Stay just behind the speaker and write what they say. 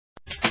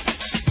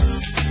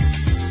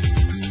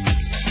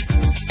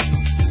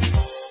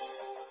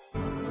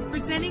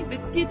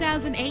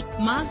2008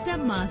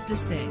 Mazda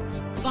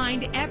 6.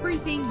 Find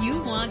everything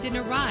you want in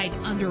a ride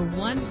under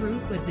one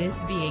roof with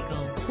this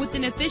vehicle. With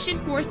an efficient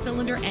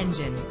 4-cylinder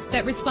engine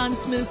that responds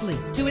smoothly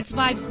to its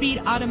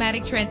 5-speed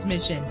automatic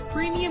transmission.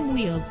 Premium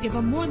wheels give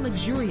a more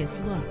luxurious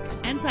look.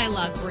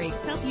 Anti-lock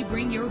brakes help you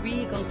bring your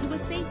vehicle to a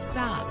safe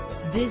stop.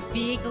 This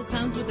vehicle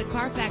comes with a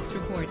Carfax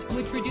report,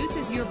 which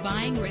reduces your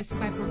buying risk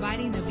by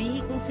providing the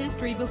vehicle's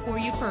history before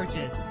you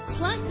purchase.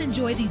 Plus,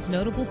 enjoy these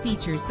notable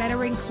features that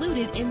are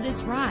included in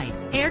this ride: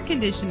 air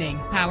conditioning,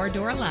 power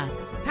door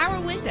locks, power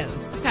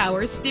windows,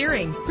 power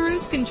steering,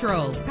 cruise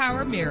control,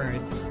 power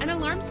mirrors, an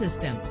alarm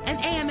system, an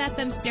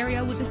AM/FM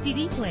stereo with a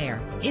CD player.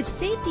 If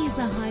safety is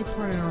a high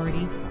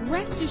priority,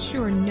 rest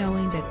assured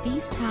knowing that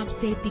these top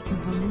safety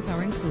components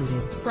are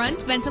included: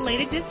 front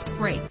ventilated disc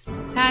brakes,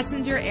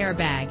 passenger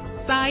airbag,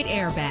 side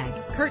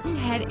airbag, curtain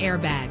head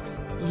airbags.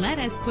 Let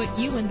us put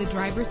you in the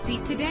driver's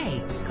seat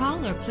today.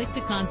 Call or click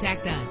to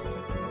contact us.